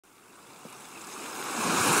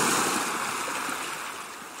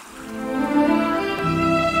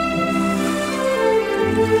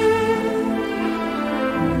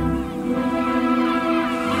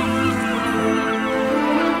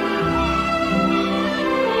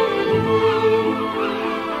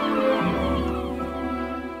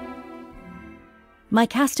My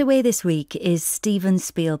castaway this week is Steven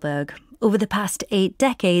Spielberg. Over the past 8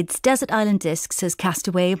 decades, Desert Island Discs has cast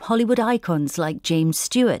away Hollywood icons like James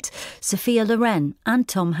Stewart, Sophia Loren and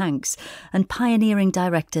Tom Hanks, and pioneering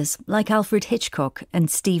directors like Alfred Hitchcock and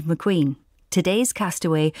Steve McQueen. Today's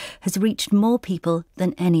castaway has reached more people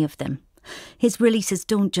than any of them. His releases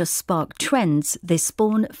don't just spark trends, they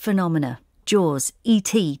spawn phenomena. Jaws,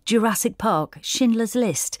 E.T., Jurassic Park, Schindler's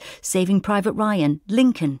List, Saving Private Ryan,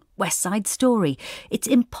 Lincoln, West Side Story. It's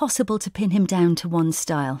impossible to pin him down to one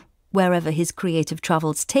style. Wherever his creative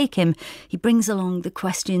travels take him, he brings along the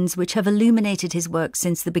questions which have illuminated his work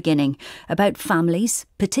since the beginning, about families,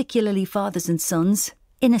 particularly fathers and sons,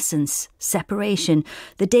 innocence, separation,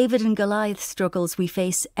 the David and Goliath struggles we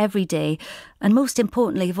face every day, and most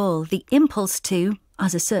importantly of all, the impulse to,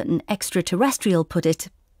 as a certain extraterrestrial put it,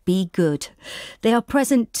 be good. They are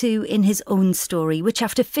present too in his own story, which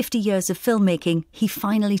after 50 years of filmmaking, he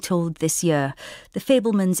finally told this year. The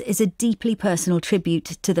Fabelmans is a deeply personal tribute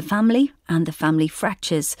to the family and the family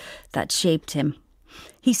fractures that shaped him.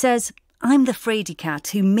 He says, "I'm the fraidy cat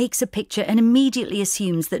who makes a picture and immediately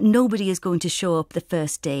assumes that nobody is going to show up the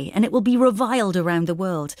first day and it will be reviled around the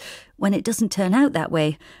world. When it doesn't turn out that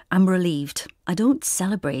way, I'm relieved. I don't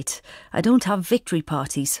celebrate. I don't have victory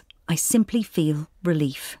parties. I simply feel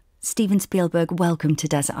relief." Steven Spielberg, welcome to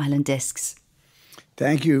Desert Island Discs.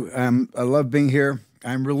 Thank you. I love being here.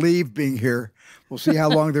 I'm relieved being here. We'll see how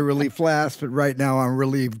long the relief lasts, but right now I'm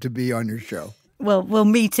relieved to be on your show. Well,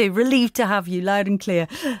 me too. Relieved to have you, loud and clear.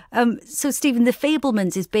 So, Steven, The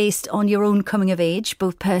Fabelmans is based on your own coming of age,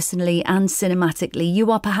 both personally and cinematically.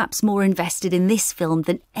 You are perhaps more invested in this film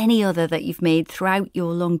than any other that you've made throughout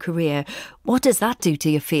your long career. What does that do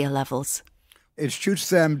to your fear levels? It shoots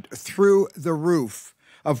them through the roof,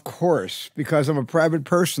 of course, because I'm a private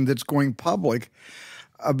person that's going public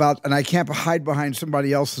and I can't hide behind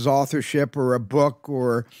somebody else's authorship or a book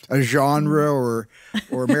or a genre or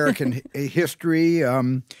American history.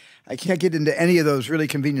 I can't get into any of those really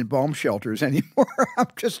convenient bomb shelters anymore. I'm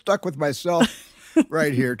just stuck with myself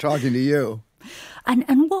right here talking to you.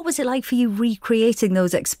 And what was it like for you recreating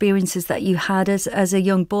those experiences that you had as a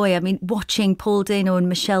young boy? I mean, watching Paul Dano and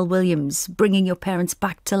Michelle Williams bringing your parents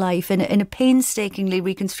back to life in a painstakingly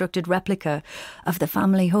reconstructed replica of the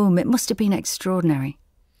family home. It must have been extraordinary.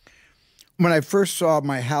 When I first saw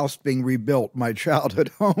my house being rebuilt, my childhood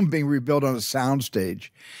home being rebuilt on a soundstage,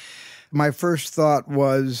 my first thought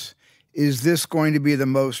was, is this going to be the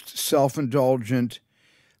most self-indulgent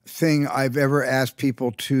thing I've ever asked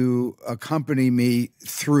people to accompany me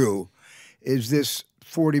through? Is this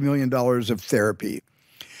 $40 million of therapy?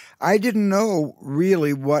 I didn't know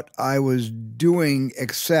really what I was doing,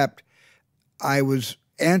 except I was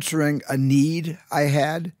answering a need I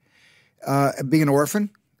had, being an orphan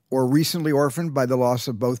or recently orphaned by the loss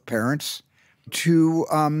of both parents,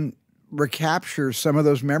 to recapture some of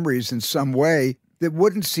those memories in some way that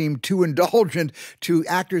wouldn't seem too indulgent to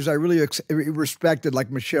actors I really respected,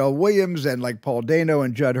 like Michelle Williams and like Paul Dano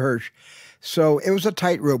and Judd Hirsch. So it was a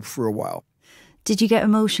tightrope for a while. Did you get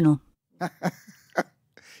emotional?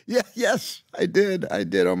 Yes, I did.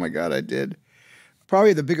 Oh my God, I did.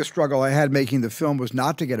 Probably the biggest struggle I had making the film was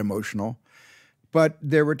not to get emotional, but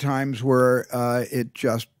there were times where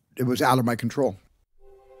it was out of my control.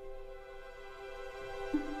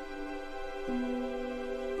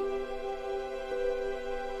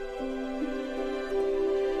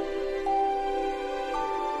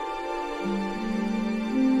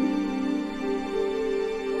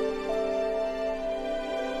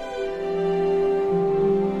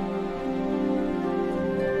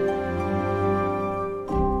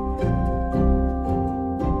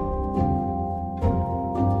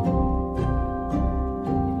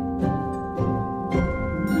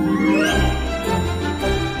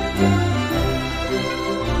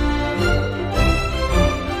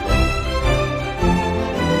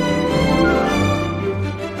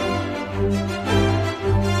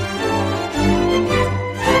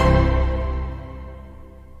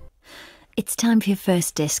 It's time for your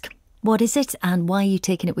first disc. What is it and why are you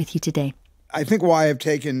taking it with you today? I think why I've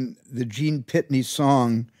taken the Gene Pitney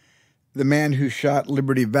song, The Man Who Shot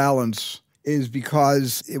Liberty Valance, is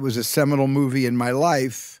because it was a seminal movie in my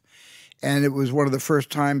life. And it was one of the first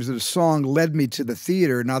times that a song led me to the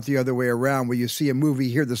theater, not the other way around, where you see a movie,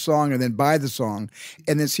 hear the song, and then buy the song,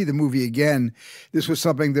 and then see the movie again. This was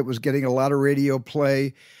something that was getting a lot of radio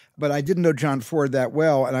play, but I didn't know John Ford that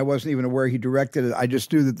well, and I wasn't even aware he directed it. I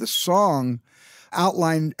just knew that the song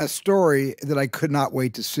outlined a story that I could not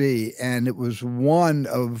wait to see, and it was one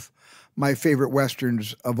of my favorite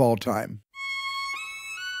Westerns of all time.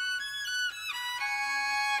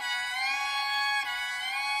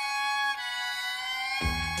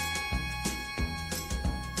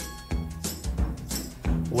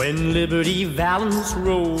 When Liberty Valance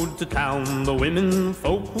rode to town, the women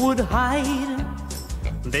folk would hide.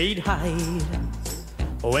 They'd hide.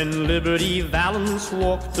 When Liberty Valance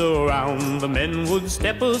walked around, the men would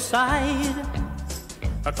step aside.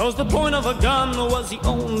 'Cause the point of a gun was the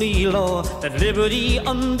only law that Liberty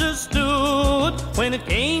understood. When it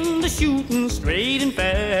came to shooting straight and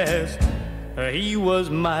fast, he was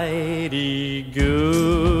mighty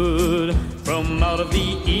good. From out of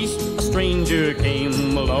the east a stranger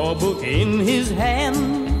came, a law book in his hand.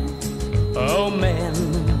 Oh man,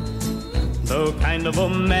 the kind of a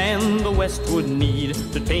man the West would need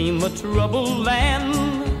to tame a troubled land.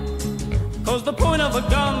 'Cause the point of a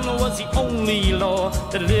gun was the only law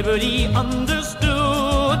that Liberty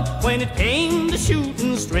understood. When it came to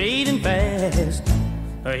shooting straight and fast,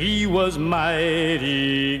 he was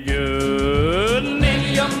mighty good.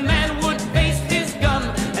 Many a man would face his gun,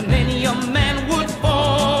 and many a man would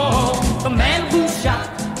fall. The man who shot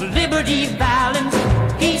Liberty Valance,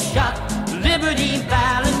 he shot Liberty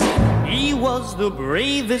Valance. He was the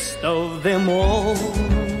bravest of them all.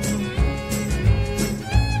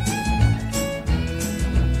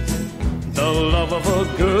 The love of a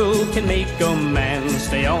girl can make a man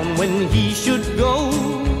stay on when he should go.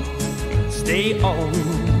 Stay on,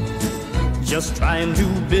 just trying to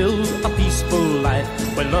build a peaceful life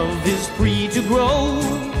where love is free to grow.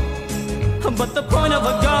 But the point of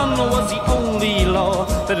a gun was the only law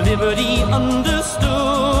that Liberty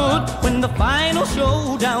understood. When the final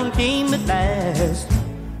showdown came at last,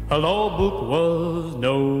 a law book was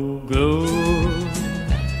no good.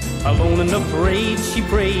 Alone and afraid, she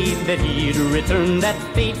prayed that he'd return that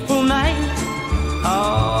fateful night.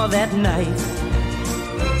 Ah, that night,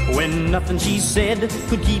 when nothing she said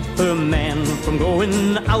could keep her man from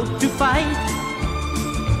going out to fight.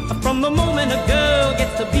 From the moment a girl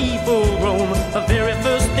gets to be full grown, the very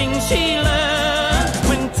first thing she learns,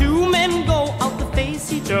 when two men go out to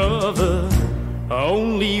face each other,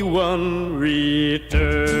 only one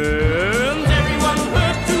returns. Everyone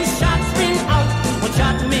heard two shots ring out. One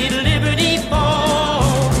shot made Liberty fall.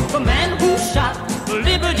 The man who shot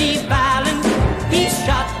Liberty Valance, he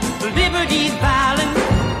shot Liberty Valance.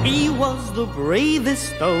 He was the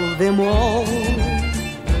bravest of them all.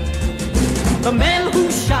 The man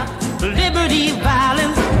who shot Liberty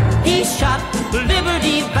Valance, he shot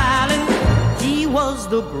Liberty Valance. He was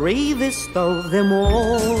the bravest of them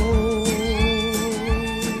all.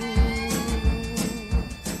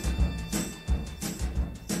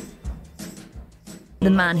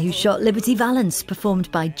 The Man Who Shot Liberty Valance,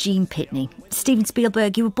 performed by Gene Pitney. Steven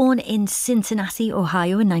Spielberg, you were born in Cincinnati,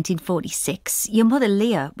 Ohio in 1946. Your mother,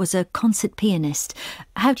 Leah, was a concert pianist.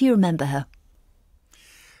 How do you remember her?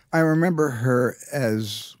 I remember her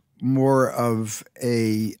as more of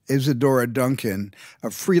a Isadora Duncan, a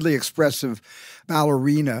freely expressive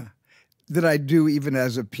ballerina than I do even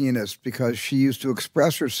as a pianist, because she used to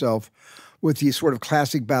express herself with these sort of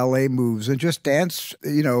classic ballet moves and just dance,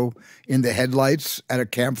 you know, in the headlights, at a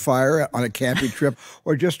campfire, on a camping trip,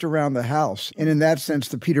 or just around the house. And in that sense,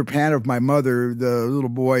 the Peter Pan of my mother, the little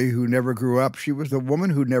boy who never grew up, she was the woman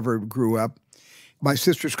who never grew up. My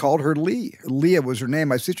sisters called her Lee. Leah was her name.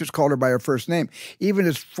 My sisters called her by her first name. Even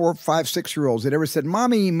as 4, 5, 6-year-olds, they never said,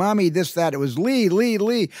 Mommy, Mommy, this, that. It was Lee, Lee,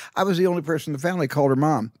 Lee. I was the only person in the family called her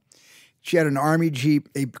Mom. She had an Army Jeep,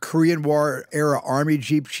 a Korean War-era Army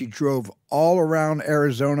Jeep. She drove all around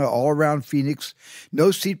Arizona, all around Phoenix. No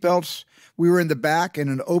seatbelts. We were in the back in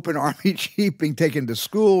an open Army Jeep, being taken to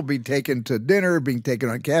school, being taken to dinner, being taken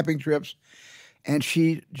on camping trips. And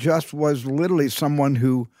she just was literally someone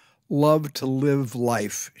who loved to live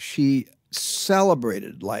life. She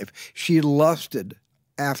celebrated life. She lusted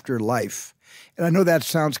after life. And I know that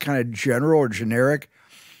sounds kind of general or generic,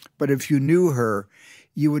 but if you knew her,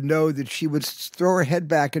 you would know that she would throw her head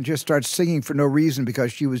back and just start singing for no reason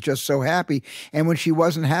because she was just so happy. And when she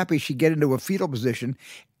wasn't happy, she'd get into a fetal position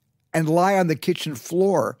and lie on the kitchen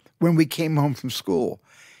floor when we came home from school.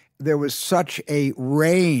 There was such a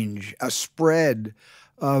range, a spread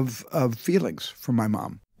of feelings from my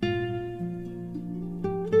mom.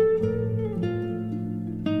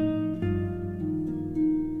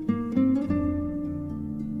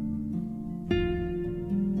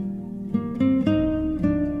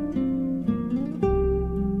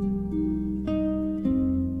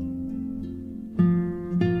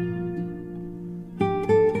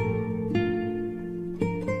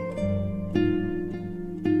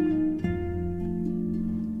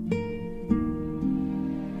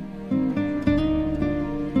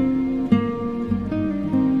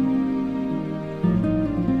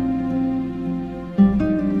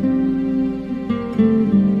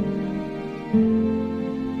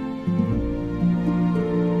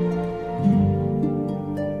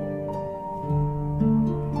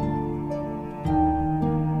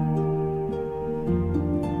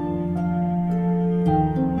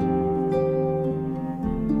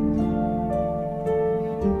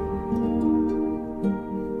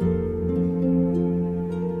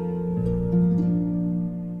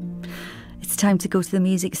 time to go to the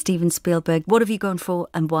music, Steven Spielberg. What have you gone for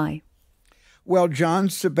and why? Well, John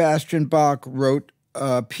Sebastian Bach wrote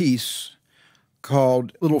a piece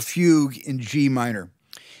called Little Fugue in G minor.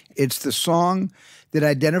 It's the song that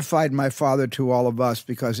identified my father to all of us,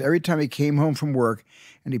 because every time he came home from work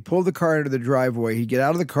and he pulled the car into the driveway, he'd get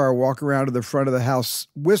out of the car, walk around to the front of the house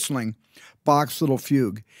whistling Bach's Little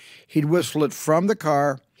Fugue. He'd whistle it from the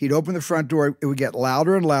car. He'd open the front door. It would get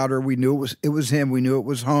louder and louder. We knew it was him. We knew it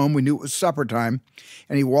was home. We knew it was supper time.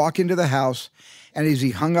 And he'd walk into the house, and as he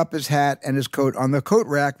hung up his hat and his coat on the coat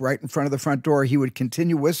rack right in front of the front door, he would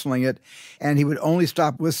continue whistling it, and he would only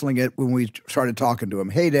stop whistling it when we started talking to him.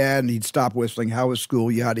 Hey, Dad, and he'd stop whistling. How was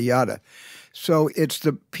school? Yada, yada. So it's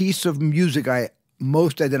the piece of music I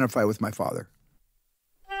most identify with my father.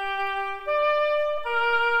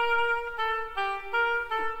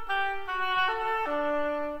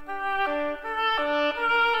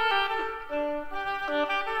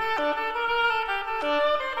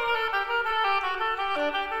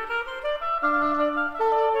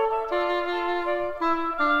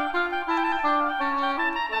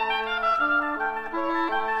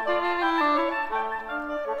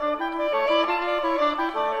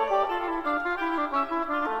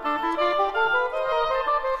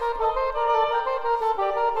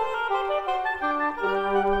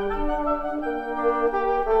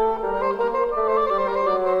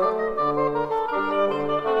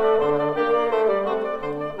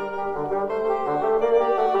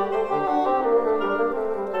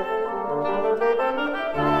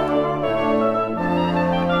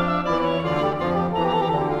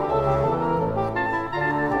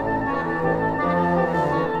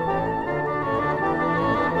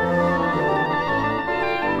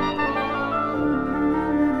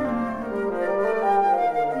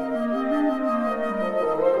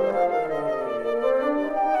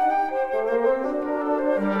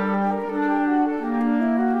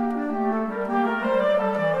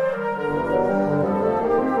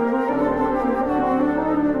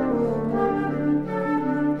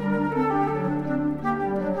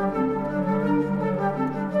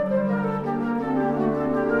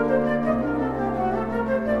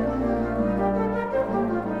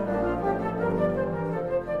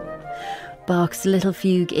 Bach's Little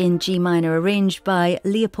Fugue in G minor, arranged by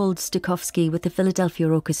Leopold Stokowski with the Philadelphia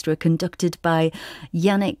Orchestra, conducted by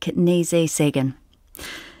Yannick Nézet-Séguin.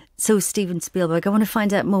 So, Steven Spielberg, I want to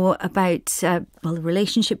find out more about the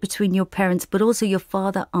relationship between your parents, but also your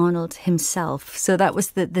father, Arnold, himself. So that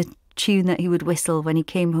was the tune that he would whistle when he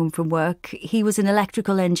came home from work. He was an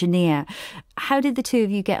electrical engineer. How did the two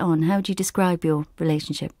of you get on? How would you describe your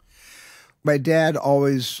relationship? My dad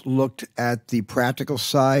always looked at the practical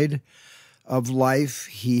side of life.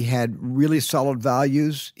 He had really solid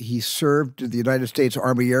values. He served in the United States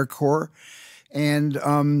Army Air Corps. And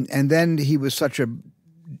then he was such a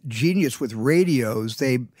genius with radios.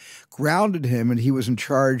 They grounded him, and he was in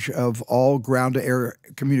charge of all ground-to-air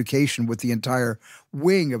communication with the entire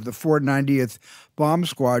wing of the 490th Bomb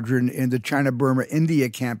Squadron in the China-Burma-India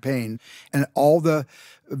campaign. And all the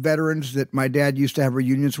veterans that my dad used to have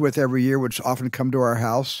reunions with every year would often come to our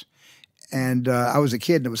house. And I was a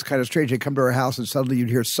kid, and it was kind of strange. They'd come to our house, and suddenly you'd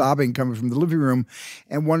hear sobbing coming from the living room,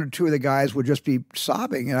 and one or two of the guys would just be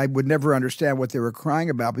sobbing, and I would never understand what they were crying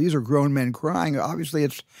about. But these are grown men crying. Obviously,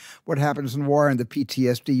 it's what happens in war and the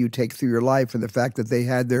PTSD you take through your life, and the fact that they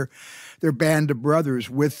had their band of brothers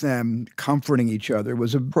with them comforting each other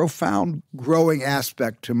was a profound growing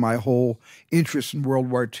aspect to my whole interest in World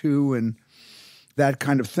War II and that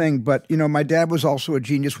kind of thing. But, you know, my dad was also a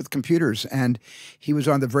genius with computers, and he was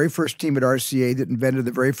on the very first team at RCA that invented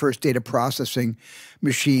the very first data processing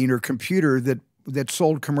machine or computer that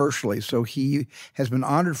sold commercially. So he has been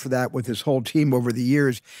honored for that with his whole team over the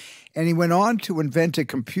years. And he went on to invent a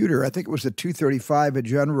computer. I think it was the 235 at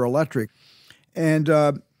General Electric. And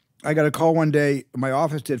I got a call one day, my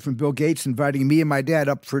office did, from Bill Gates inviting me and my dad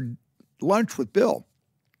up for lunch with Bill.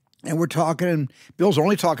 And we're talking, and Bill's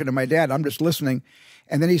only talking to my dad. I'm just listening.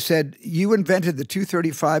 And then he said, "You invented the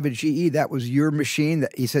 235 at GE. That was your machine?"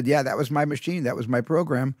 He said, "Yeah, that was my machine. That was my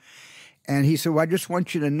program." And he said, "Well, I just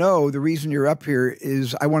want you to know the reason you're up here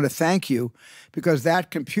is I want to thank you, because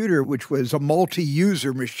that computer, which was a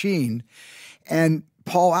multi-user machine, and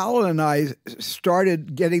Paul Allen and I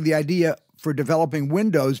started getting the idea for developing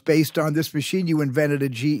Windows based on this machine you invented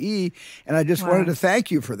at GE, and I just wanted to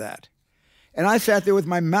thank you for that." And I sat there with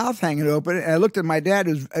my mouth hanging open, and I looked at my dad,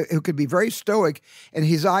 who could be very stoic, and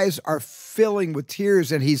his eyes are filling with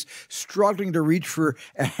tears, and he's struggling to reach for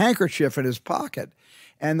a handkerchief in his pocket.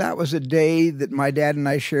 And that was a day that my dad and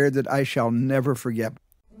I shared that I shall never forget.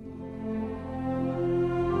 Thank you.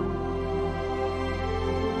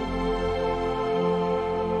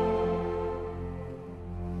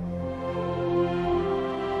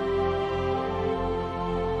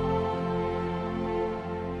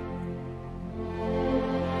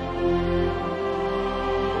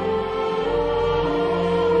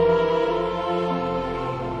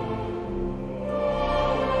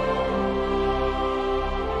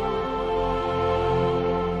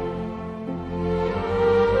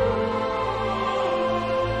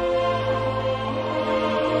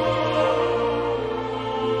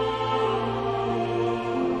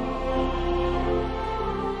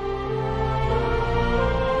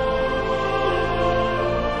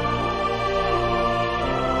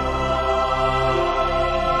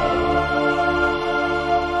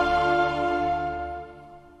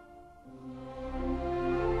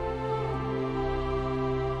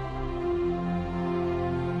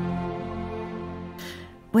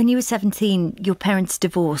 When you were 17, your parents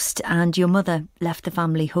divorced and your mother left the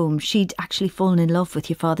family home. She'd actually fallen in love with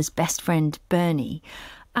your father's best friend, Bernie.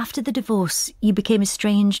 After the divorce, you became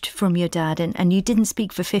estranged from your dad and you didn't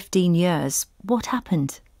speak for 15 years. What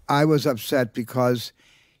happened? I was upset because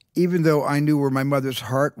even though I knew where my mother's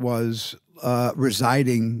heart was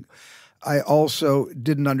residing, I also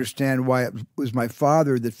didn't understand why it was my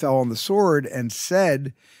father that fell on the sword and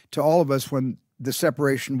said to all of us when the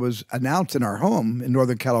separation was announced in our home in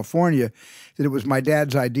Northern California that it was my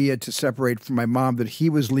dad's idea to separate from my mom, that he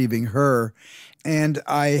was leaving her. And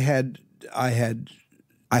I had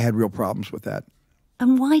real problems with that.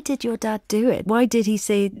 And why did your dad do it? Why did he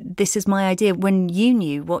say, this is my idea, when you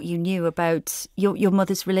knew what you knew about your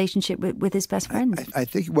mother's relationship with his best friend? I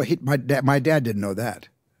think my dad didn't know that.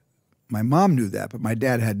 My mom knew that, but my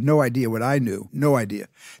dad had no idea what I knew. No idea.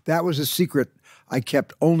 That was a secret I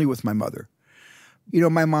kept only with my mother. You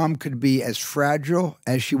know, my mom could be as fragile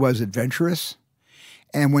as she was adventurous.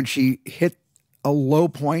 And when she hit a low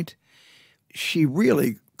point, she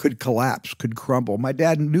really could collapse, could crumble. My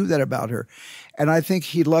dad knew that about her. And I think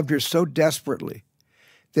he loved her so desperately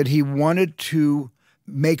that he wanted to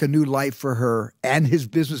make a new life for her and his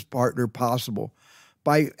business partner possible.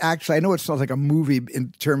 I know it sounds like a movie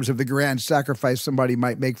in terms of the grand sacrifice somebody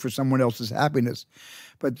might make for someone else's happiness,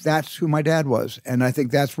 but that's who my dad was. And I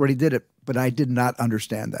think that's what he did it. But I did not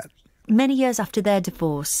understand that. Many years after their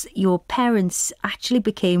divorce, your parents actually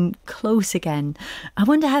became close again. I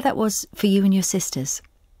wonder how that was for you and your sisters.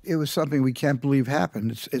 It was something we can't believe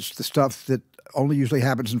happened. It's the stuff that only usually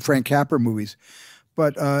happens in Frank Capra movies.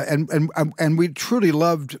 But and we truly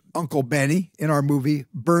loved Uncle Benny in our movie,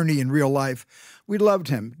 Bernie in real life. We loved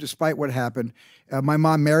him despite what happened. My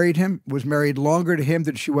mom married him, was married longer to him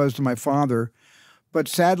than she was to my father. But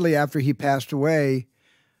sadly, after he passed away,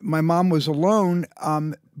 my mom was alone,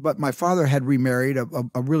 but my father had remarried a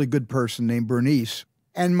really good person named Bernice.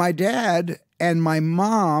 And my dad and my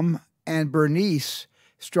mom and Bernice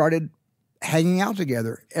started hanging out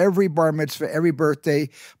together. Every bar mitzvah, every birthday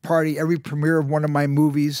party, every premiere of one of my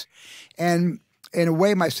movies. And in a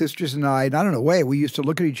way, my sisters and I, not in a way, we used to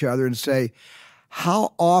look at each other and say,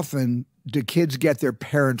 how often do kids get their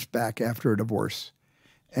parents back after a divorce?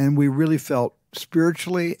 And we really felt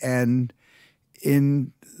spiritually and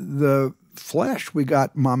in the flesh, we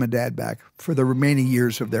got mom and dad back for the remaining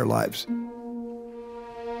years of their lives.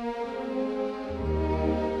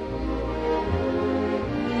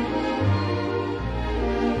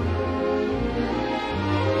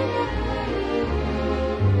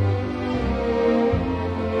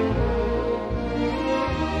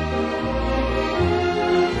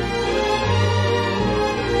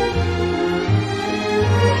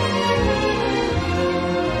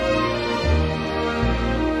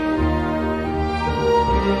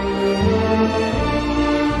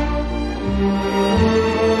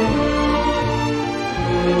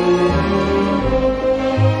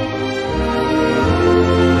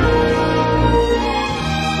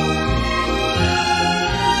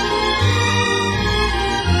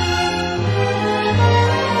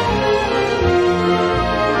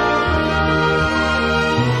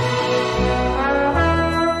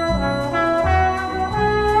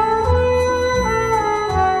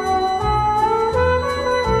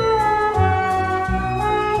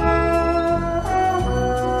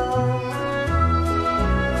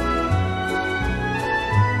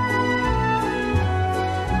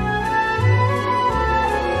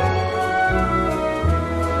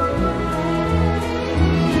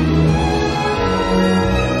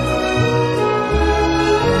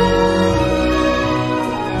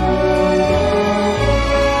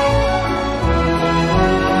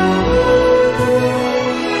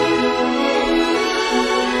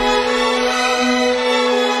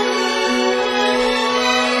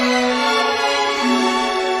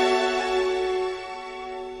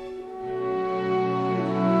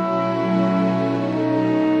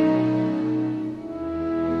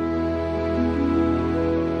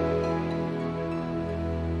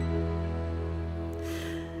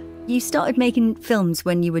 You started making films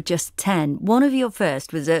when you were just 10. One of your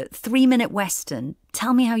first was a 3-minute Western.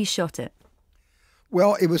 Tell me how you shot it.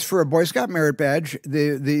 Well, it was for a Boy Scout merit badge.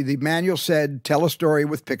 The manual said, tell a story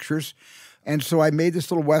with pictures. And so I made this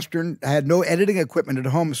little Western. I had no editing equipment at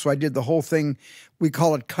home, so I did the whole thing. We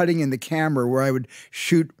call it cutting in the camera, where I would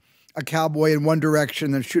shoot a cowboy in one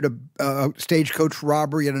direction, then shoot a stagecoach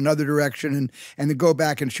robbery in another direction, and then go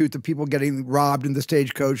back and shoot the people getting robbed in the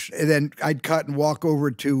stagecoach. And then I'd cut and walk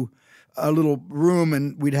over to a little room,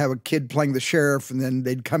 and we'd have a kid playing the sheriff, and then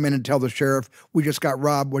they'd come in and tell the sheriff, we just got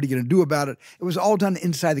robbed. What are you going to do about it? It was all done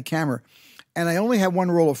inside the camera. And I only had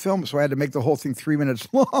one roll of film, so I had to make the whole thing 3 minutes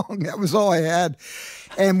long. That was all I had.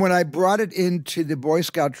 And when I brought it into the Boy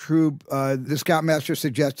Scout troop, the Scoutmaster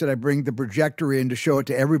suggested I bring the projector in to show it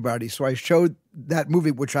to everybody. So I showed that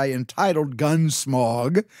movie, which I entitled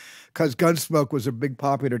Gunsmoke, because Gunsmoke was a big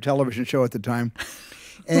popular television show at the time.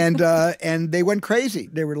 And they went crazy.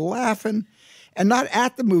 They were laughing, and not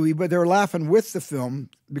at the movie, but they were laughing with the film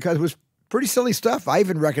because it was pretty silly stuff. I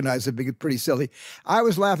even recognized it being pretty silly. I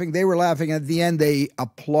was laughing. They were laughing. At the end, they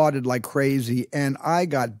applauded like crazy. And I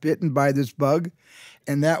got bitten by this bug,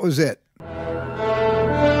 and that was it.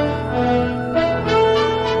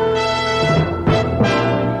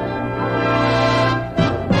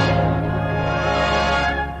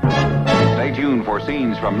 Stay tuned for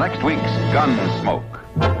scenes from next week's Gunsmoke.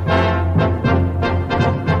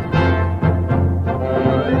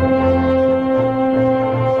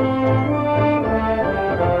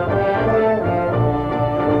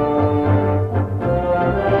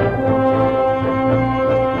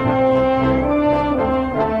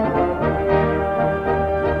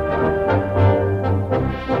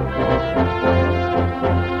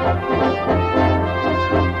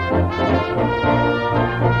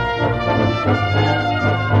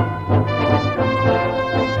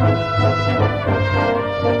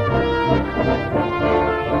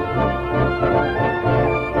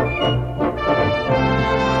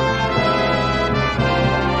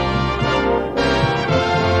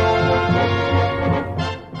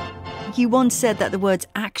 You once said that the words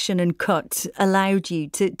action and cut allowed you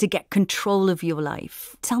to get control of your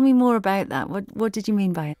life. Tell me more about that. What did you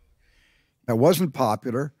mean by it? I wasn't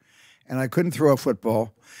popular, and I couldn't throw a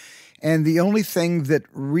football. And the only thing that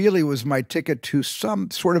really was my ticket to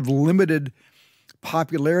some sort of limited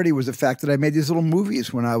popularity was the fact that I made these little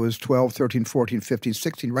movies when I was 12, 13, 14, 15,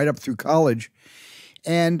 16, right up through college.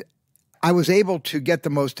 And I was able to get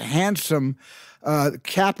the most handsome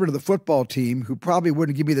captain of the football team, who probably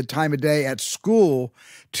wouldn't give me the time of day at school,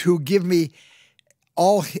 to give me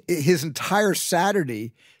all his entire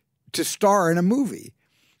Saturday to star in a movie.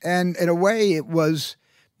 And in a way, it was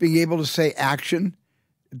being able to say action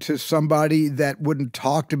to somebody that wouldn't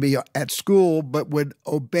talk to me at school but would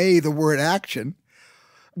obey the word action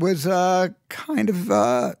was kind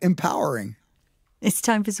of empowering. It's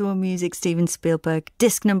time for some more music, Steven Spielberg.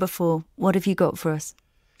 Disc number 4. What have you got for us?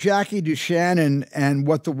 Jackie DeShannon and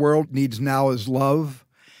What the World Needs Now is Love.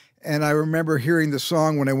 And I remember hearing the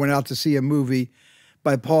song when I went out to see a movie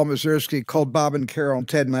by Paul Mazursky called Bob and Carol and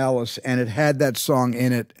Ted and Alice, and it had that song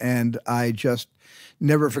in it, and I just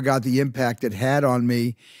never forgot the impact it had on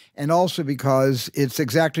me. And also because it's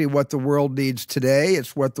exactly what the world needs today.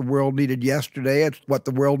 It's what the world needed yesterday. It's what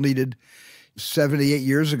the world needed 78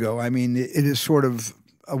 years ago. I mean, it is sort of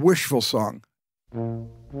a wishful song.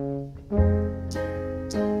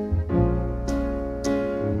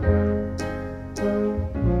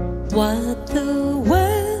 What the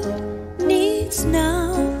world needs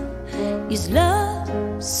now is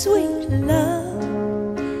love, sweet love.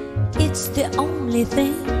 It's the only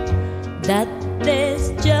thing that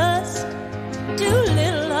there's just too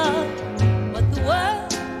little of. What the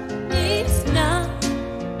world needs now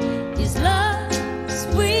is love,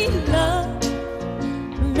 sweet love.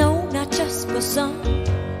 No, not just for some,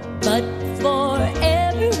 but for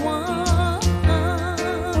everyone.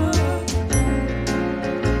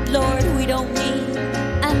 Lord, we don't need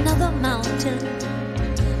another mountain.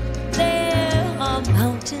 There are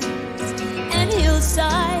mountains and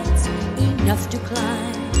hillsides enough to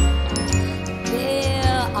climb.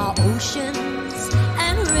 There are oceans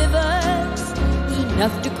and rivers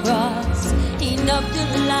enough to cross, enough to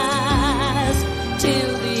last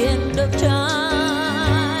till the end of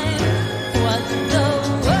time. What the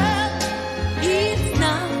world needs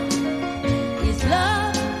now is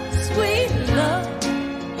love, sweet love.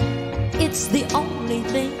 It's the only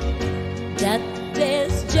thing that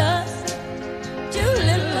there's just too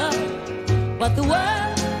little of. What the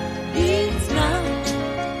world needs now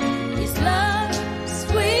is love,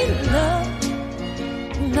 sweet love.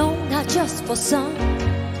 No, not just for some,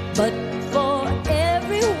 but for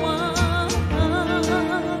everyone.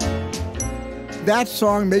 That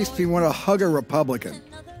song makes me want to hug a Republican.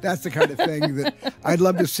 That's the kind of thing that I'd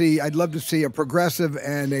love to see. I'd love to see a progressive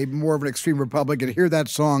and a more of an extreme Republican hear that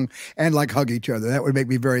song and like hug each other. That would make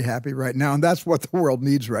me very happy right now. And that's what the world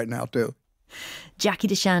needs right now, too. Jackie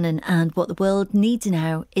DeShannon and What the World Needs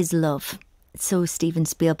Now is Love. So, Steven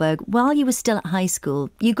Spielberg, while you were still at high school,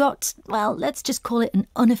 you got, well, let's just call it an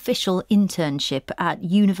unofficial internship at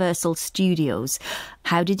Universal Studios.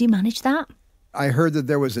 How did you manage that? I heard that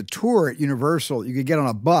there was a tour at Universal. You could get on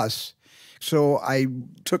a bus. So I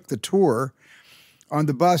took the tour on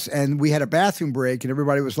the bus, and we had a bathroom break, and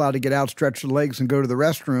everybody was allowed to get out, stretch their legs, and go to the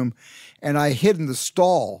restroom. And I hid in the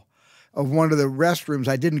stall of one of the restrooms.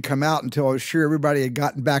 I didn't come out until I was sure everybody had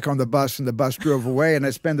gotten back on the bus and the bus drove away. And I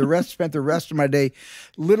spent the rest of my day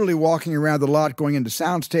literally walking around the lot, going into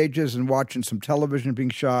sound stages and watching some television being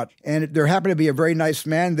shot. And there happened to be a very nice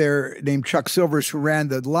man there named Chuck Silvers who ran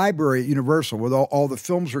the library at Universal where all the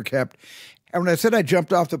films were kept. And when I said I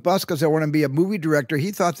jumped off the bus because I want to be a movie director,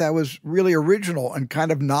 he thought that was really original and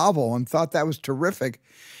kind of novel and thought that was terrific.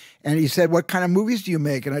 And he said, "What kind of movies do you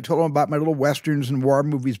make?" And I told him about my little Westerns and war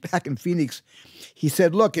movies back in Phoenix. He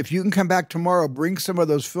said, "Look, if you can come back tomorrow, bring some of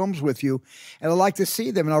those films with you, and I'd like to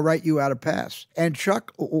see them, and I'll write you out a pass." And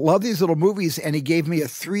Chuck loved these little movies, and he gave me a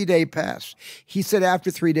 3-day pass. He said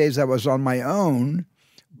after 3 days I was on my own,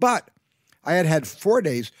 but I had 4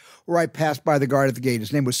 days where I passed by the guard at the gate.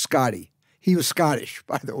 His name was Scotty. He was Scottish,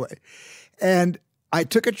 by the way. And I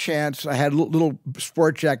took a chance. I had a little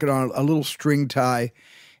sport jacket on, a little string tie,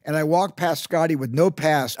 and I walked past Scotty with no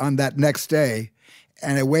pass on that next day,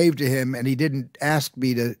 and I waved to him, and he didn't ask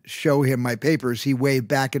me to show him my papers. He waved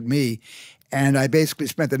back at me, and I basically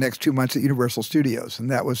spent the next 2 months at Universal Studios, and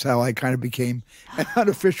that was how I kind of became an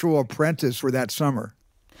unofficial apprentice for that summer.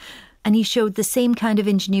 And you showed the same kind of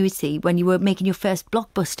ingenuity when you were making your first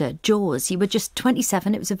blockbuster, Jaws. You were just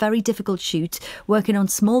 27. It was a very difficult shoot, working on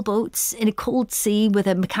small boats in a cold sea with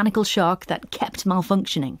a mechanical shark that kept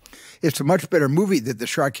malfunctioning. It's a much better movie that the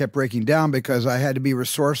shark kept breaking down because I had to be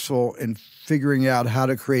resourceful in figuring out how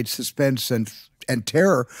to create suspense and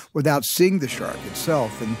terror without seeing the shark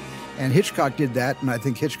itself. And Hitchcock did that, and I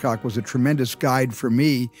think Hitchcock was a tremendous guide for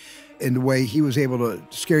me in the way he was able to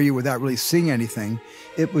scare you without really seeing anything.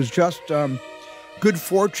 It was just good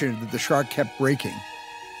fortune that the shark kept breaking.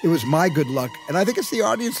 It was my good luck. And I think it's the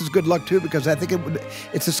audience's good luck, too, because I think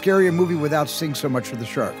it's a scarier movie without seeing so much of the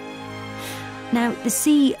shark. Now, the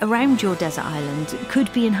sea around your desert island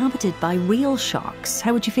could be inhabited by real sharks.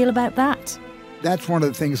 How would you feel about that? That's one of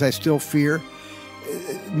the things I still fear.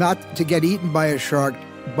 Not to get eaten by a shark,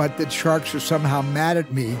 but that sharks are somehow mad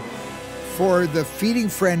at me for the feeding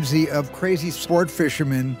frenzy of crazy sport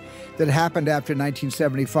fishermen that happened after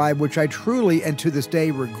 1975, which I truly and to this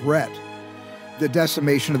day regret. The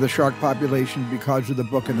decimation of the shark population because of the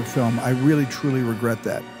book and the film. I really, truly regret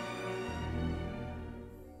that.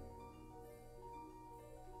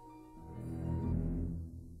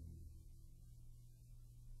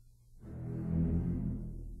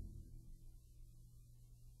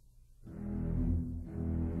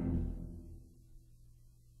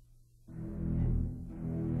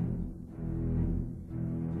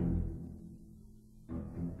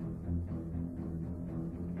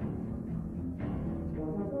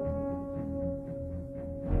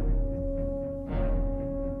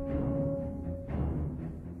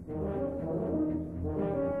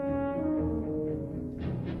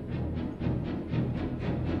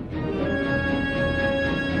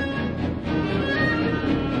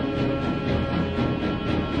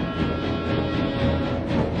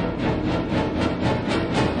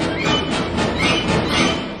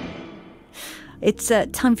 It's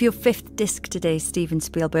time for your 5th disc today, Steven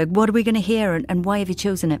Spielberg. What are we going to hear and why have you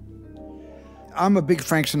chosen it? I'm a big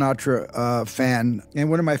Frank Sinatra fan, and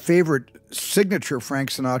one of my favorite signature Frank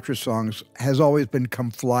Sinatra songs has always been Come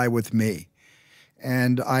Fly With Me.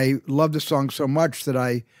 And I love the song so much that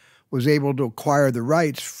I was able to acquire the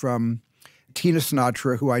rights from Tina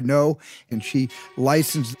Sinatra, who I know, and she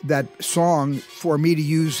licensed that song for me to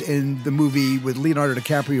use in the movie with Leonardo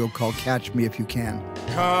DiCaprio called Catch Me If You Can.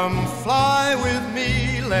 Come fly with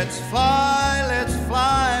me, let's fly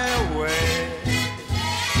away.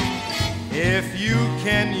 If you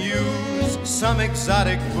can use some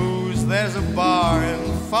exotic booze, there's a bar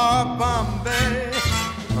in far Bombay.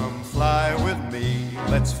 Come fly with me,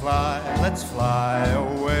 let's fly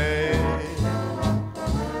away.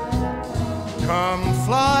 Come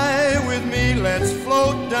fly with me, let's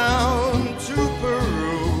float down to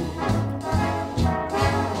Peru.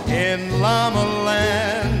 In Llama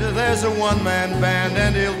Land, there's a one-man band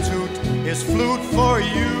and he'll toot his flute for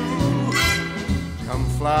you. Come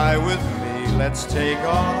fly with me, let's take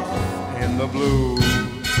off in the blue.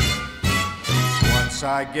 Once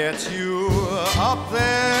I get you up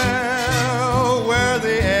there where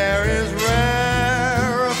the air is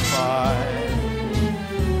rarefied,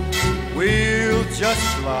 we'll just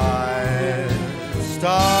slide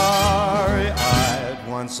starry-eyed.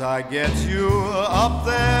 Once I get you up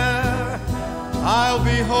there, I'll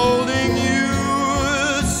be holding you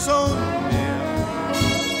so near.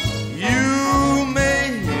 You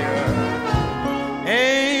may hear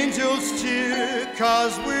angels cheer,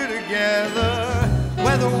 'cause we're together.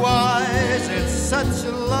 Weather-wise, it's such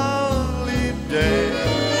a lovely day.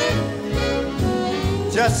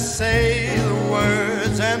 Just say the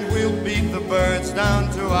words and we'll beat the birds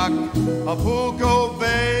down to Acapulco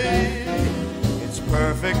Bay. It's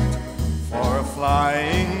perfect for a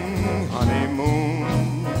flying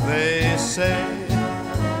honeymoon, they say.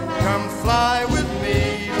 Come fly with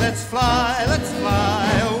me, let's fly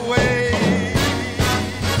away.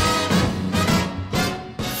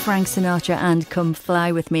 Frank Sinatra and Come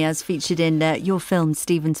Fly With Me, as featured in your film,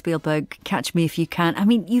 Steven Spielberg, Catch Me If You Can. I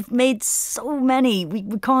mean, you've made so many. We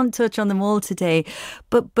can't touch on them all today.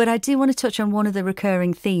 But I do want to touch on one of the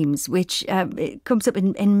recurring themes, which it comes up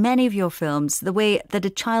in many of your films, the way that a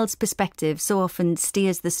child's perspective so often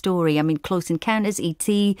steers the story. I mean, Close Encounters,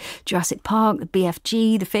 E.T., Jurassic Park, the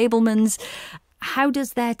BFG, the Fabelmans. How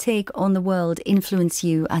does their take on the world influence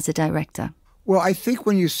you as a director? Well, I think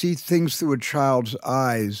when you see things through a child's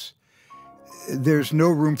eyes, there's no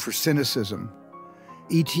room for cynicism.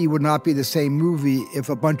 E.T. would not be the same movie if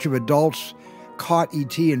a bunch of adults caught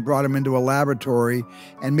E.T. and brought him into a laboratory,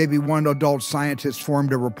 and maybe one adult scientist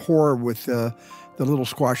formed a rapport with the little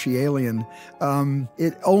squashy alien.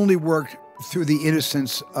 It only worked through the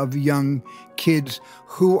innocence of young kids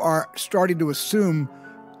who are starting to assume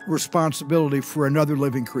responsibility for another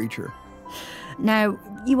living creature. Now,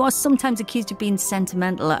 you are sometimes accused of being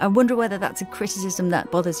sentimental. I wonder whether that's a criticism that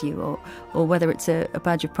bothers you or whether it's a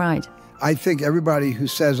badge of pride. I think everybody who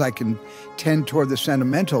says I can tend toward the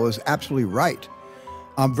sentimental is absolutely right.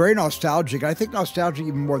 I'm very nostalgic. I think nostalgic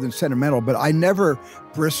even more than sentimental, but I never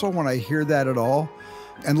bristle when I hear that at all,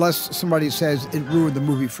 unless somebody says it ruined the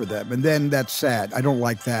movie for them, and then that's sad. I don't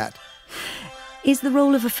like that. Is the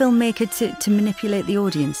role of a filmmaker to manipulate the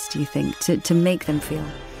audience, do you think, to make them feel?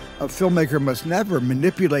 A filmmaker must never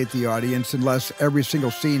manipulate the audience unless every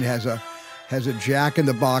single scene has a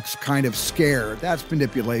jack-in-the-box kind of scare. That's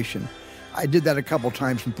manipulation. I did that a couple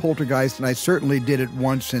times in Poltergeist, and I certainly did it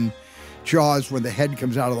once in Jaws when the head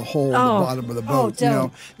comes out of the hole in the bottom of the boat.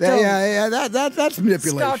 That's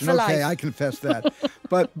manipulation. Okay, I confess that.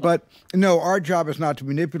 But no, our job is not to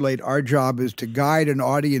manipulate. Our job is to guide an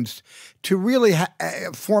audience to really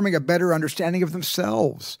forming a better understanding of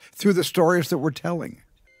themselves through the stories that we're telling.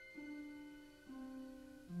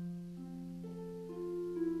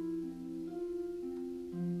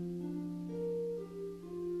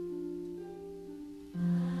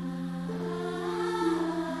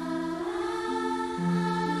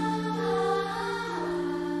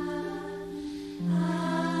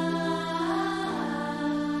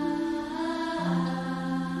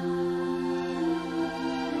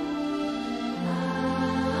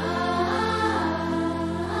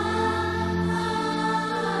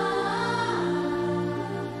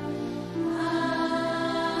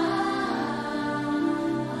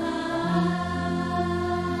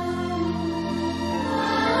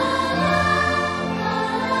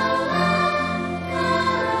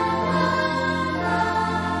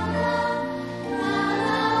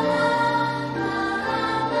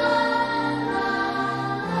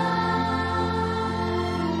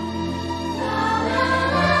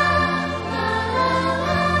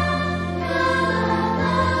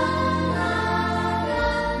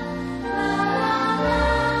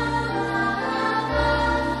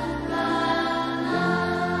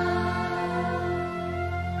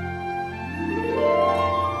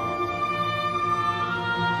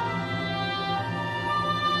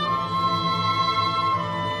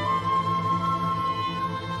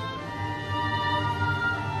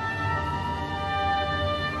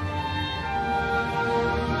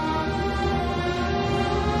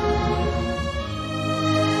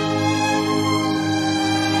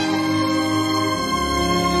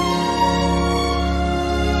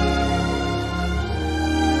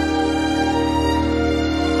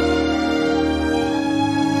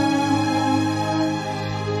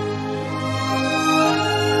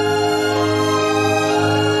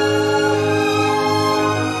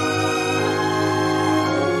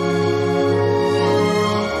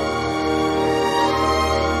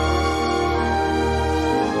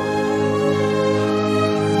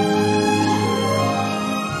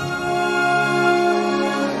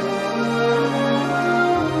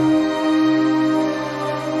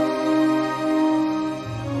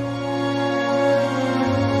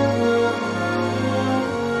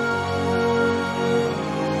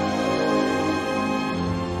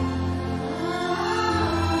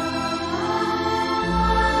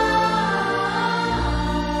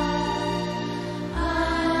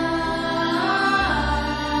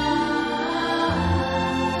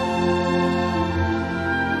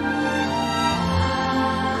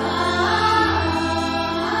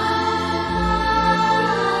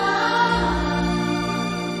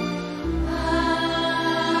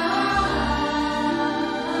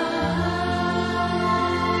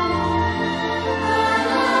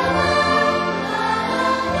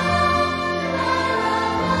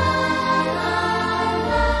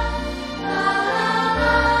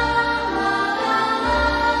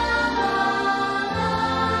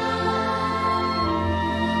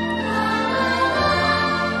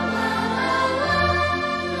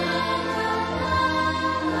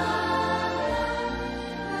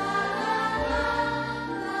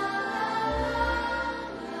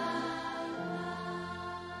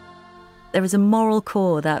 there is a moral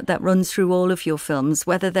core that runs through all of your films,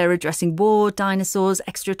 whether they're addressing war, dinosaurs,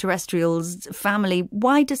 extraterrestrials, family.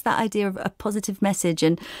 Why does that idea of a positive message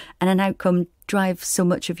and an outcome drive so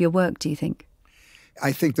much of your work, do you think?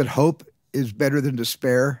 I think that hope is better than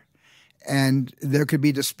despair. And there could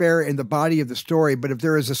be despair in the body of the story, but if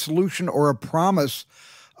there is a solution or a promise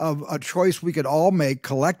of a choice we could all make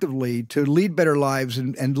collectively to lead better lives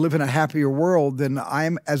and live in a happier world, then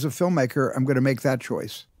as a filmmaker, I'm going to make that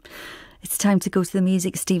choice. It's time to go to the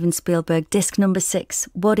music. Steven Spielberg, disc number 6.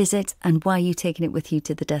 What is it and why are you taking it with you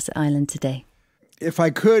to the desert island today? If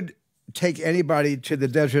I could take anybody to the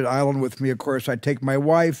desert island with me, of course, I'd take my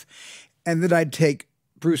wife, and then I'd take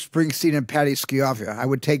Bruce Springsteen and Patti Scialfa. I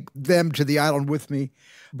would take them to the island with me.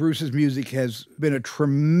 Bruce's music has been a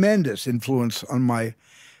tremendous influence on my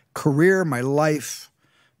career, my life,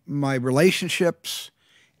 my relationships.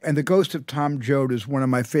 And The Ghost of Tom Joad is one of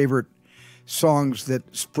my favorite songs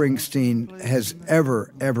that Springsteen has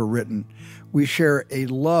ever written. We share a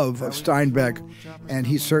love of Steinbeck, and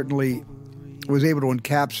he certainly was able to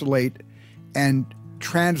encapsulate and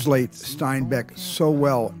translate Steinbeck so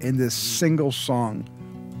well in this single song.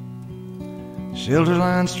 Shelter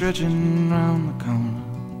line stretching round the corner.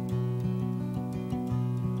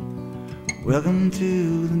 Welcome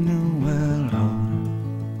to the new world order.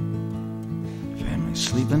 Families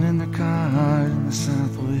sleeping in their cars in the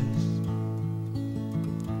southwest.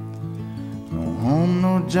 No home,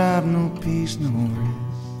 no job, no peace, no rest.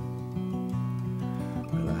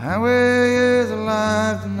 Well, the highway is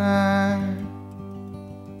alive tonight,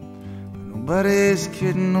 but nobody's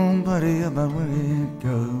kidding nobody about where it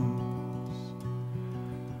goes.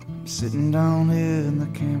 I'm sitting down here in the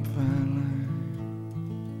campfire light,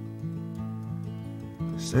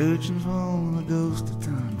 searching for the ghost of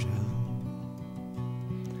Tom Joad.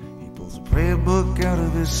 He pulls a prayer book out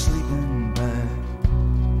of his sleeping bag.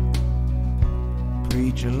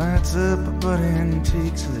 Preacher lights up a buddy and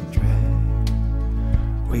takes a drag,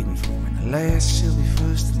 waiting for when the last shall be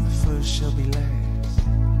first and the first shall be last.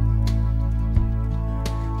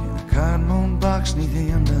 In a cardboard box neath the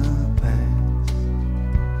underpass,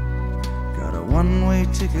 got a one-way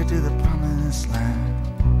ticket to the promised land.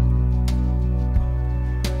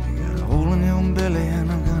 You got a hole in your belly and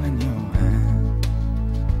a gun in your hand,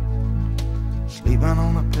 sleeping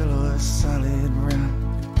on a pillow of solid rock,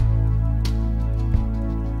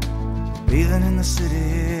 breathing in the city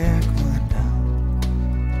aqueduct.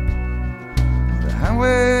 The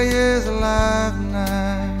highway is alive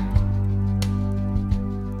tonight.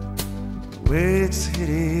 The way it's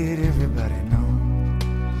headed, everybody knows.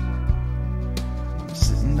 I'm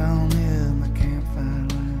sitting down here in the campfire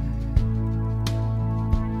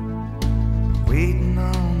light, waiting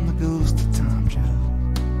on the ghost of Tom Joad.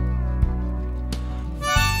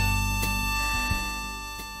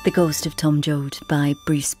 The Ghost of Tom Joad by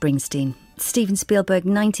Bruce Springsteen. Steven Spielberg,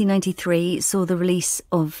 1993, saw the release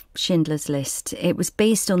of Schindler's List. It was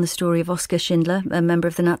based on the story of Oskar Schindler, a member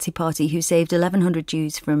of the Nazi Party who saved 1,100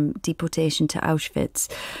 Jews from deportation to Auschwitz.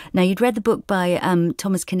 Now, you'd read the book by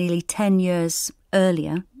Thomas Keneally 10 years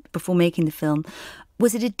earlier, before making the film.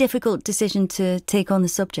 Was it a difficult decision to take on the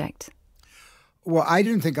subject? Well, I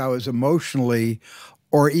didn't think I was emotionally,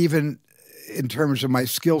 or even in terms of my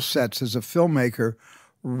skill sets as a filmmaker,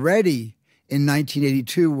 ready in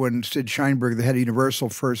 1982 when Sid Sheinberg, the head of Universal,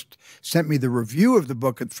 first sent me the review of the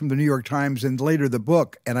book from the New York Times and later the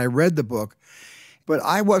book, and I read the book. But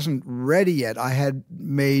I wasn't ready yet. I had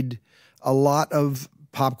made a lot of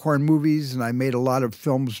popcorn movies, and I made a lot of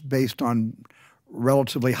films based on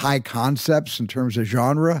relatively high concepts in terms of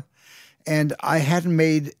genre. And I hadn't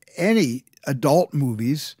made any adult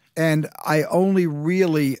movies. And I only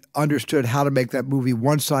really understood how to make that movie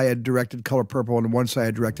once I had directed Color Purple and once I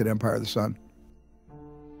had directed Empire of the Sun.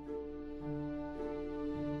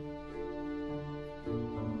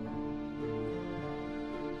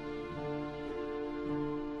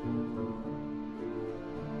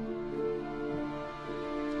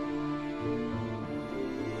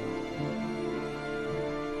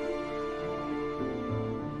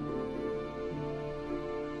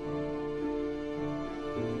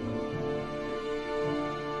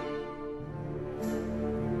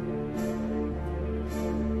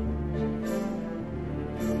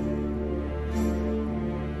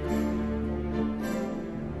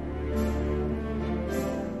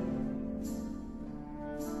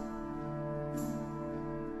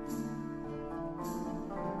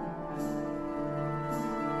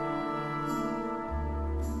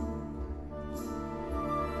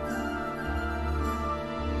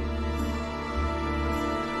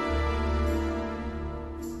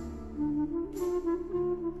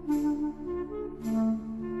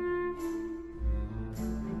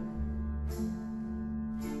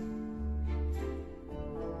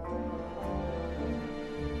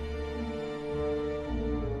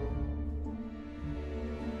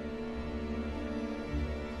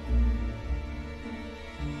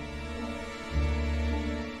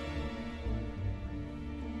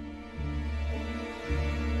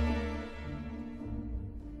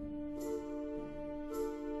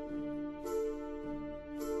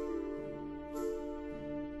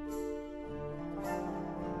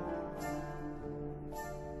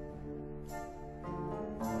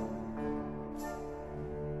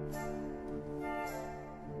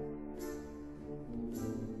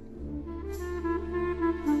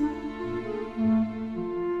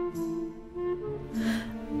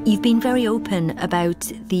 You've been very open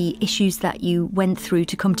about the issues that you went through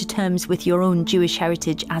to come to terms with your own Jewish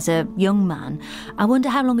heritage as a young man. I wonder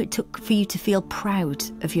how long it took for you to feel proud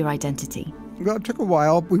of your identity. Well, it took a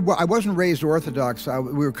while. I wasn't raised Orthodox.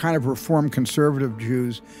 We were kind of Reformed conservative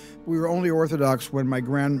Jews. We were only Orthodox when my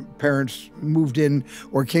grandparents moved in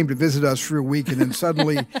or came to visit us for a week, and then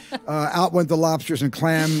suddenly out went the lobsters and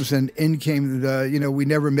clams, and in came we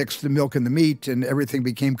never mixed the milk and the meat, and everything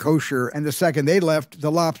became kosher. And the second they left,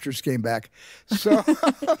 the lobsters came back. So,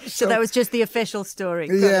 so that was just the official story.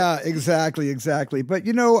 Yeah, exactly. But,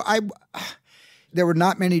 there were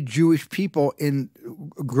not many Jewish people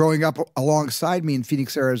growing up alongside me in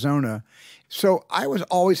Phoenix, Arizona. So I was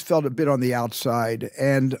always felt a bit on the outside,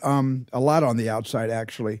 and a lot on the outside,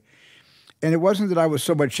 actually. And it wasn't that I was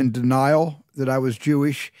so much in denial that I was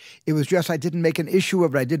Jewish. It was just I didn't make an issue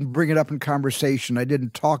of it. I didn't bring it up in conversation. I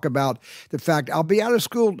didn't talk about the fact I'll be out of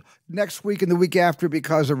school next week and the week after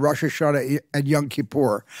because of Rosh Hashanah and Yom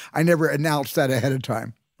Kippur. I never announced that ahead of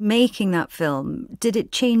time. Making that film, did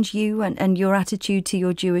it change you and your attitude to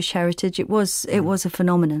your Jewish heritage? It was a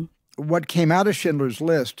phenomenon. What came out of Schindler's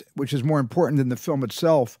List, which is more important than the film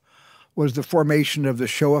itself, was the formation of the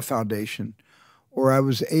Shoah Foundation, where I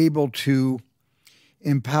was able to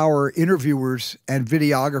empower interviewers and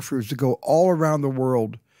videographers to go all around the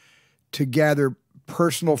world to gather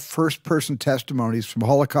personal first-person testimonies from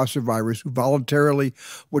Holocaust survivors who voluntarily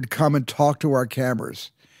would come and talk to our cameras,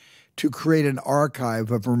 to create an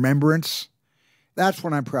archive of remembrance. That's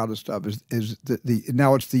what I'm proudest of, is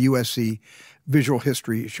now it's the USC Visual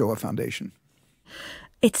History Shoah Foundation.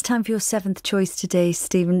 It's time for your seventh choice today,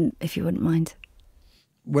 Stephen, if you wouldn't mind.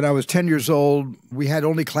 When I was 10 years old, we had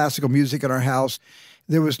only classical music in our house.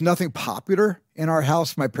 There was nothing popular in our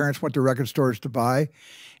house. My parents went to record stores to buy.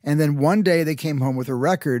 And then one day they came home with a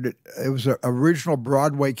record. It was an original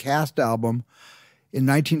Broadway cast album in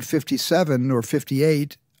 1957 or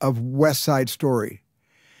 58 of West Side Story.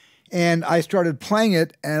 And I started playing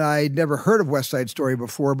it, and I'd never heard of West Side Story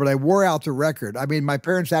before, but I wore out the record. I mean, my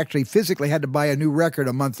parents actually physically had to buy a new record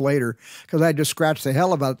a month later because I had just scratched the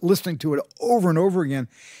hell about listening to it over and over again.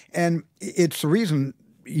 And it's the reason,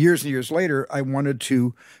 years and years later, I wanted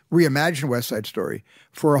to reimagine West Side Story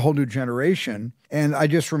for a whole new generation. And I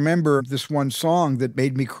just remember this one song that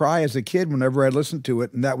made me cry as a kid whenever I listened to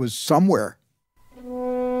it, and that was Somewhere.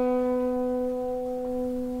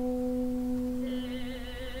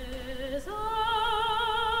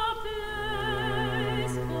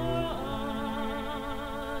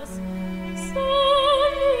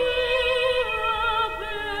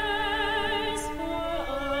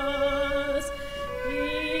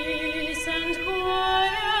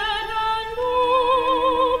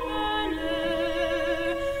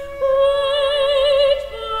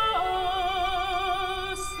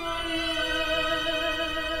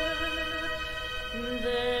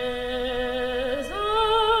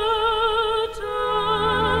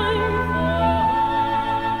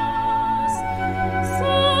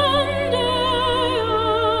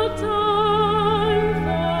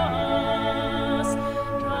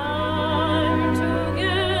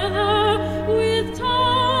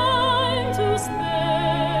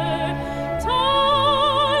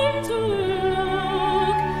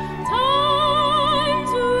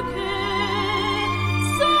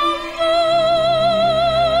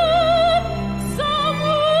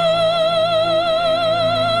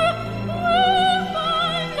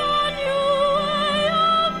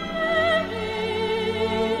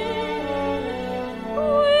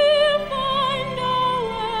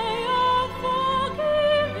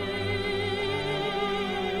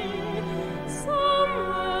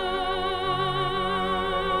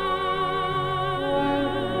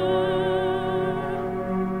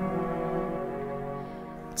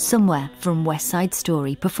 Somewhere from West Side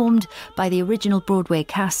Story, performed by the original Broadway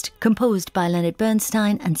cast, composed by Leonard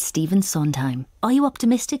Bernstein and Stephen Sondheim. Are you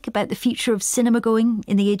optimistic about the future of cinema going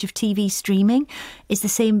in the age of TV streaming? Is the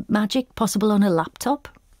same magic possible on a laptop?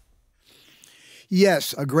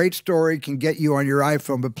 Yes, a great story can get you on your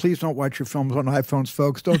iPhone, but please don't watch your films on iPhones,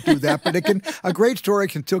 folks. Don't do that. But a great story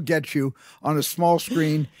can still get you on a small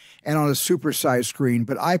screen and on a supersized screen.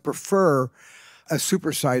 But I prefer a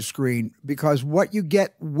supersized screen because what you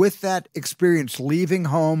get with that experience leaving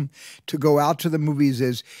home to go out to the movies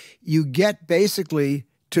is you get basically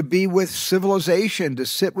to be with civilization, to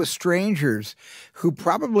sit with strangers who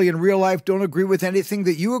probably in real life don't agree with anything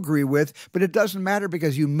that you agree with, but it doesn't matter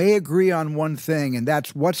because you may agree on one thing, and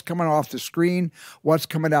that's what's coming off the screen, what's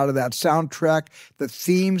coming out of that soundtrack, the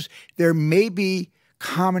themes. There may be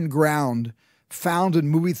common ground found in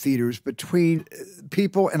movie theaters between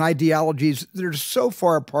people and ideologies that are so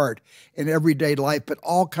far apart in everyday life, but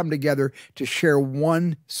all come together to share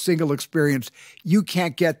one single experience. You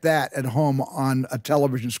can't get that at home on a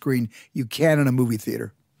television screen. You can in a movie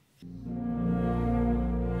theater.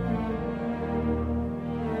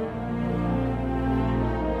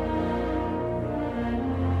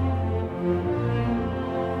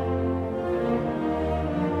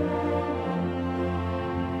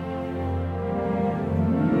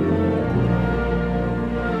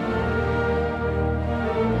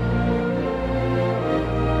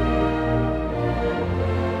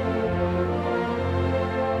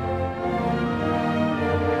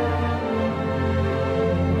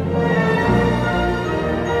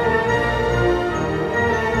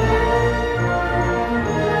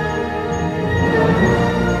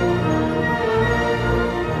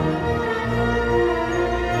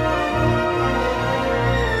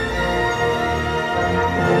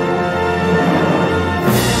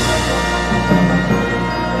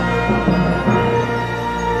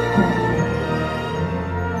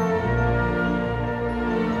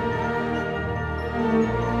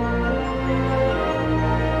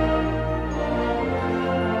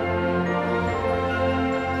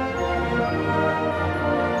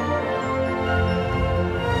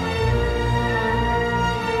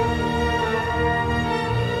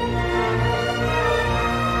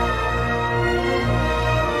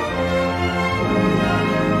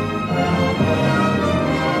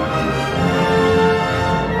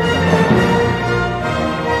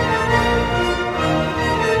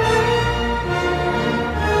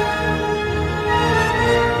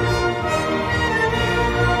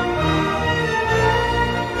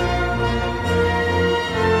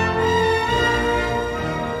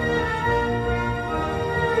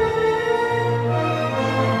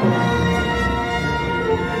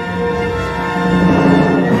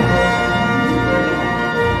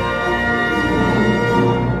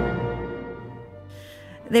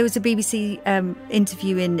 There was a BBC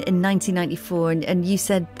interview in 1994, and you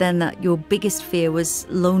said then that your biggest fear was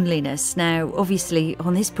loneliness. Now, obviously,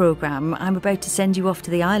 on this programme, I'm about to send you off to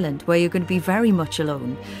the island where you're going to be very much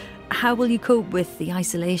alone. How will you cope with the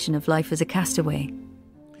isolation of life as a castaway?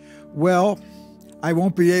 Well, I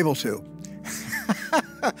won't be able to.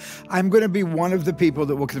 I'm going to be one of the people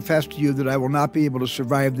that will confess to you that I will not be able to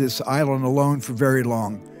survive this island alone for very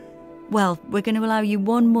long. Well, we're going to allow you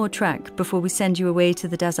one more track before we send you away to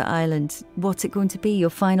the desert island. What's it going to be, your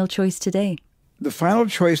final choice today? The final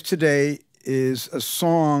choice today is a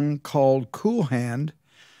song called Cool Hand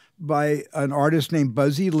by an artist named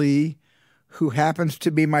Buzzy Lee, who happens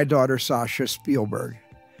to be my daughter, Sasha Spielberg.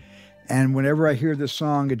 And whenever I hear this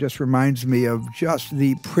song, it just reminds me of just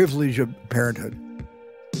the privilege of parenthood.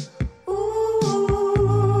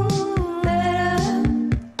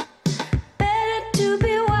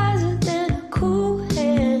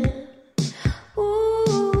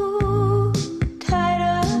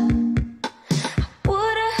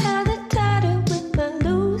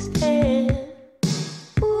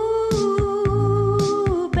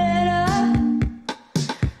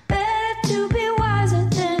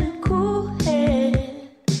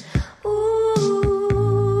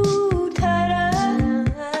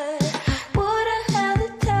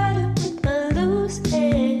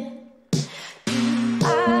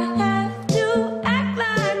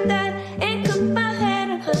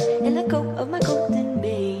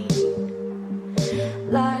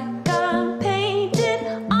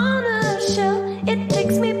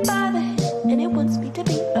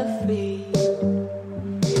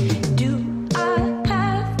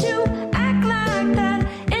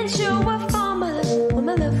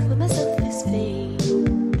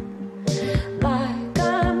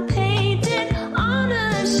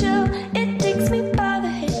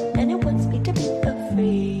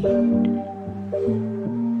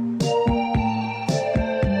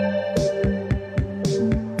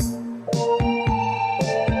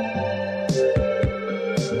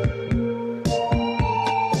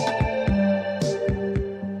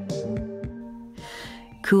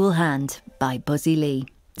 Cool Hand by Buzzy Lee.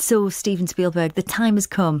 So, Steven Spielberg, the time has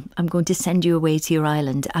come. I'm going to send you away to your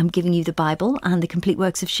island. I'm giving you the Bible and the complete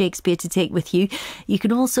works of Shakespeare to take with you. You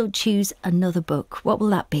can also choose another book. What will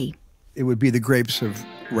that be? It would be The Grapes of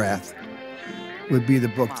Wrath. It would be the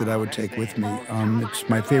book that I would take with me. It's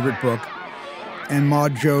my favorite book. And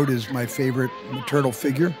Maud Jode is my favorite maternal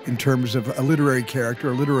figure in terms of a literary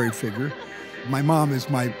character, a literary figure. My mom is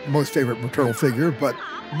my most favorite maternal figure, but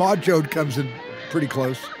Maud Jode comes in pretty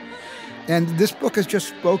close. And this book has just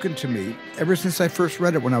spoken to me ever since I first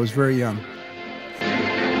read it when I was very young.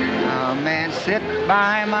 Come and sit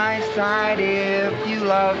by my side if you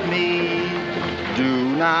love me.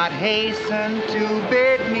 Do not hasten to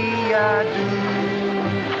bid me adieu.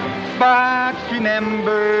 But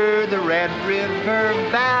remember the Red River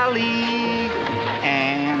Valley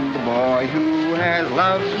and the boy who has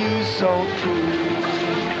loved you so true.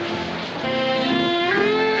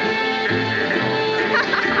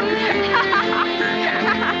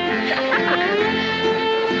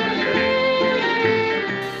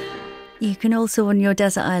 You can also, on your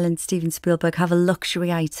desert island, Steven Spielberg, have a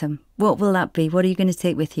luxury item. What will that be? What are you going to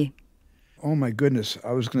take with you? Oh, my goodness.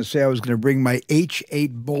 I was going to say I was going to bring my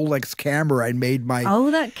H8 Bolex camera I made my...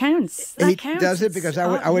 Oh, that counts. That counts. Does it? Because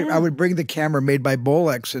I would bring the camera made by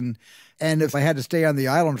Bolex, and if I had to stay on the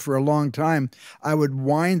island for a long time, I would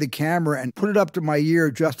wind the camera and put it up to my ear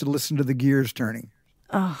just to listen to the gears turning.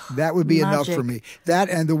 Oh, that would be magic. Enough for me. That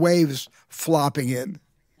and the waves flopping in.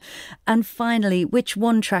 And finally, which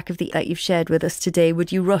one track of that you've shared with us today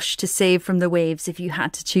would you rush to save from the waves if you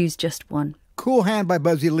had to choose just one? Cool Hand by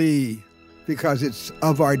Buzzy Lee, because it's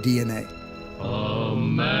of our DNA. A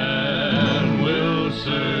man will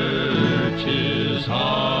search his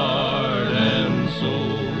heart and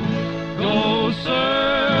soul, go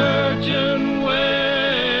searching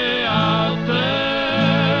way out there.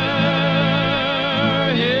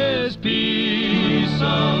 His peace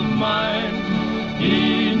of mind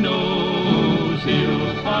he knows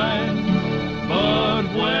he'll find, but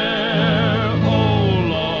where, oh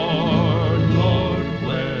Lord, Lord,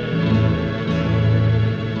 where?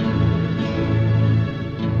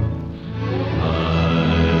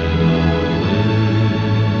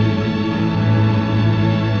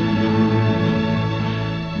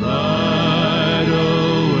 Right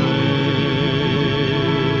away,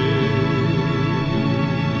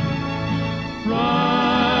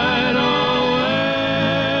 right away.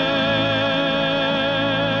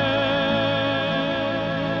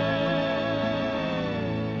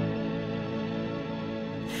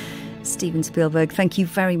 Steven Spielberg, thank you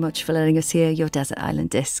very much for letting us hear your Desert Island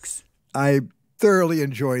Discs. I thoroughly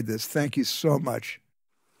enjoyed this. Thank you so much.